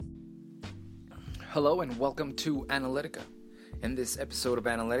Hello and welcome to Analytica. In this episode of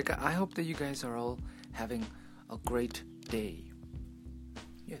Analytica, I hope that you guys are all having a great day.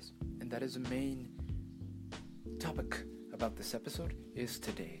 Yes, and that is the main topic about this episode is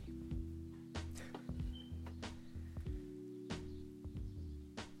today.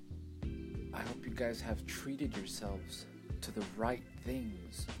 I hope you guys have treated yourselves to the right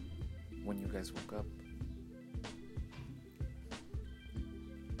things when you guys woke up.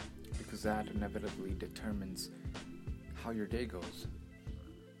 Because that inevitably determines how your day goes.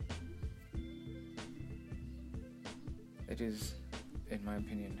 It is, in my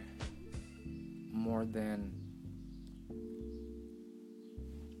opinion, more than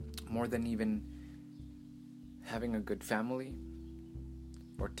even having a good family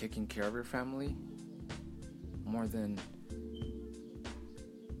or taking care of your family, more than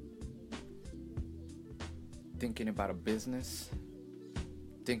thinking about a business,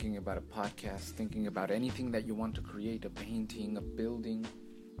 thinking about a podcast, thinking about anything that you want to create, a painting, a building,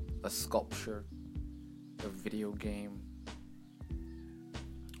 a sculpture, a video game,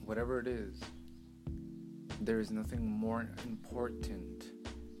 whatever it is, there is nothing more important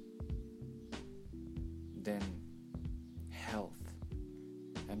than health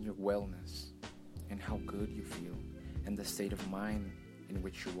and your wellness and how good you feel and the state of mind in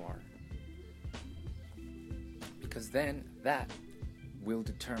which you are. Because then that will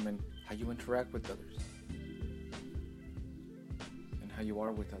determine how you interact with others and how you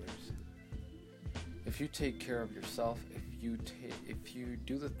are with others. If you take care of yourself, if you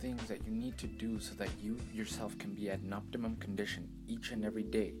do the things that you need to do so that you yourself can be at an optimum condition each and every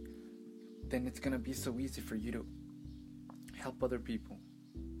day, then it's going to be so easy for you to help other people,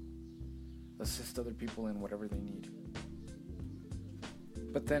 assist other people in whatever they need.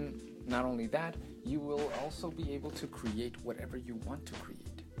 But then, not only that, you will also be able to create whatever you want to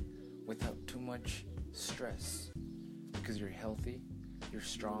create without too much stress, because you're healthy, you're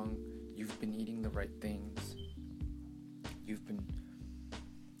strong, you've been eating the right things, you've been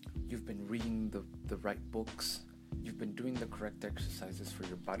reading the right books, you've been doing the correct exercises for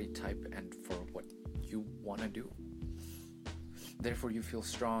your body type and for what you want to do. Therefore, you feel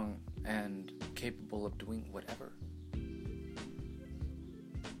strong and capable of doing whatever.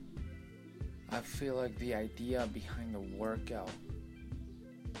 I feel like the idea behind the workout,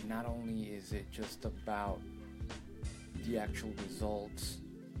 not only is it just about the actual results,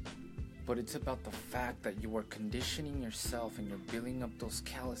 but it's about the fact that you are conditioning yourself and you're building up those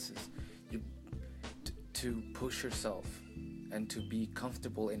calluses to push yourself and to be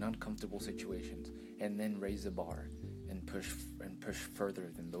comfortable in uncomfortable situations, and then raise the bar and push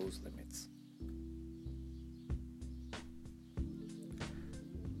further than those limits.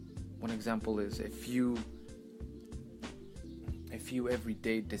 One example is if you every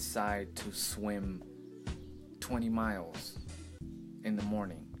day decide to swim 20 miles in the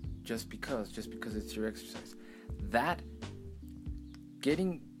morning just because it's your exercise,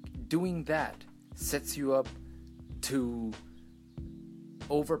 doing that sets you up to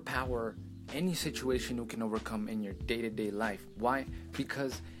overpower any situation you can overcome in your day-to-day life. Why?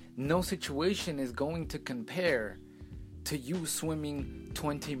 Because no situation is going to compare to you swimming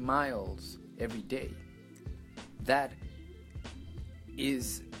 20 miles every day. That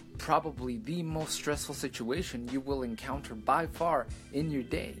is probably the most stressful situation you will encounter by far in your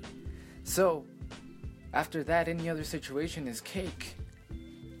day. So, after that, any other situation is cake.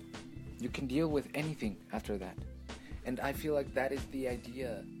 You can deal with anything after that. And I feel like that is the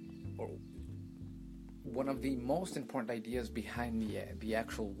idea, or one of the most important ideas behind the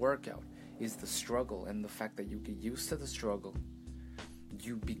actual workout, is the struggle, and the fact that you get used to the struggle,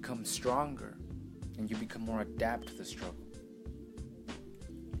 you become stronger, and you become more adept to the struggle.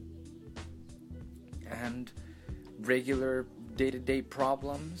 And regular day-to-day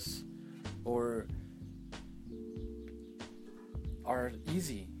problems are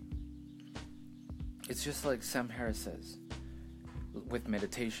easy. It's just like Sam Harris says with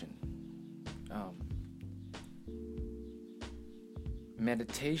meditation.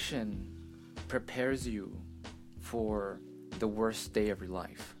 Meditation prepares you for the worst day of your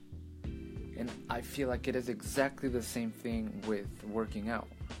life. And I feel like it is exactly the same thing with working out.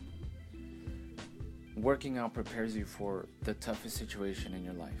 Working out prepares you for the toughest situation in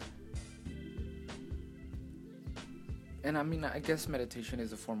your life. And I mean, I guess meditation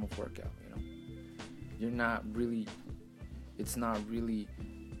is a form of workout, it's not really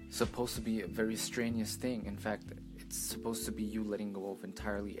supposed to be a very strenuous thing. In fact, it's supposed to be you letting go of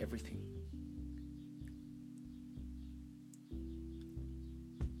entirely everything.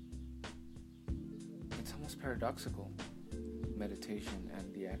 It's almost paradoxical, meditation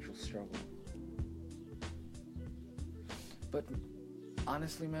and the actual struggle. But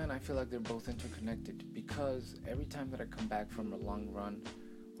honestly, man, I feel like they're both interconnected, because every time that I come back from a long run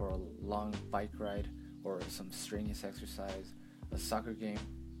or a long bike ride or some strenuous exercise, a soccer game,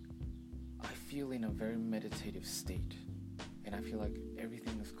 I feel in a very meditative state, and I feel like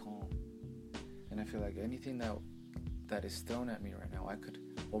everything is calm, and I feel like anything that is thrown at me right now, I could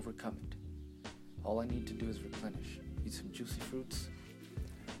overcome it. All I need to do is replenish. Eat some juicy fruits,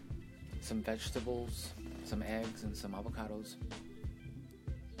 some vegetables, some eggs, and some avocados.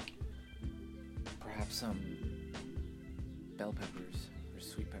 Perhaps some bell peppers or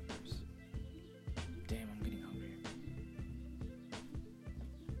sweet peppers. Damn, I'm getting hungry.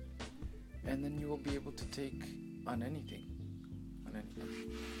 And then you will be able to take on anything.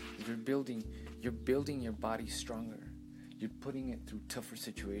 You're building your body stronger. You're putting it through tougher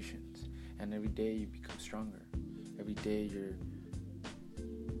situations, and every day you become stronger. Every day you're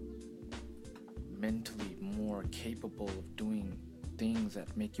mentally more capable of doing things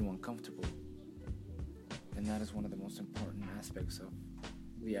that make you uncomfortable. And that is one of the most important aspects of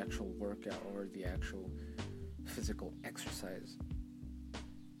the actual workout or the actual physical exercise.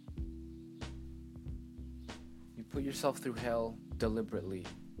 You put yourself through hell deliberately,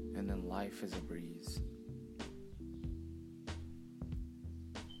 and then life is a breeze.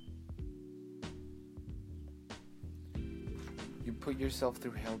 You put yourself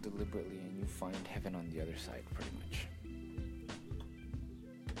through hell deliberately, and you find heaven on the other side, pretty much.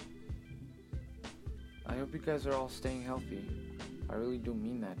 I hope you guys are all staying healthy. I really do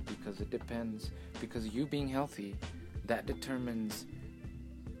mean that, because it depends. Because you being healthy, that determines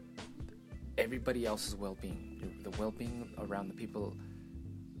everybody else's well-being. The well-being around the people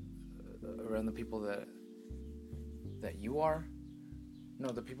that you are. No,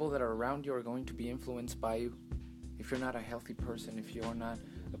 the people that are around you are going to be influenced by you. If you're not a healthy person, if you're not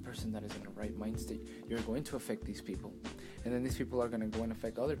a person that is in the right mind state, you're going to affect these people. And then these people are going to go and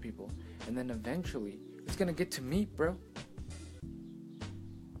affect other people. And then eventually, it's going to get to me, bro.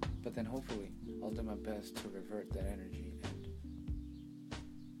 But then hopefully, I'll do my best to revert that energy and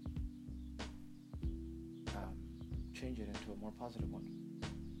change it into a more positive one.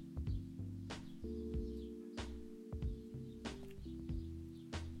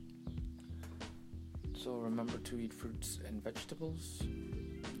 So remember to eat fruits and vegetables,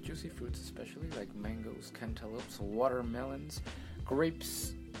 juicy fruits especially, like mangoes, cantaloupes, watermelons,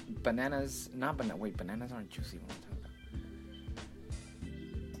 grapes, bananas. Bananas aren't juicy. What I'm talking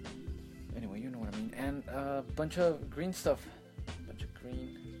about. Anyway, you know what I mean. And a bunch of green stuff.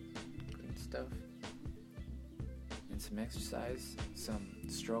 Green stuff. And some exercise, some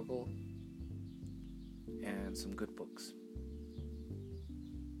struggle, and some good books.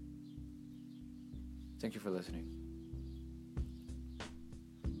 Thank you for listening.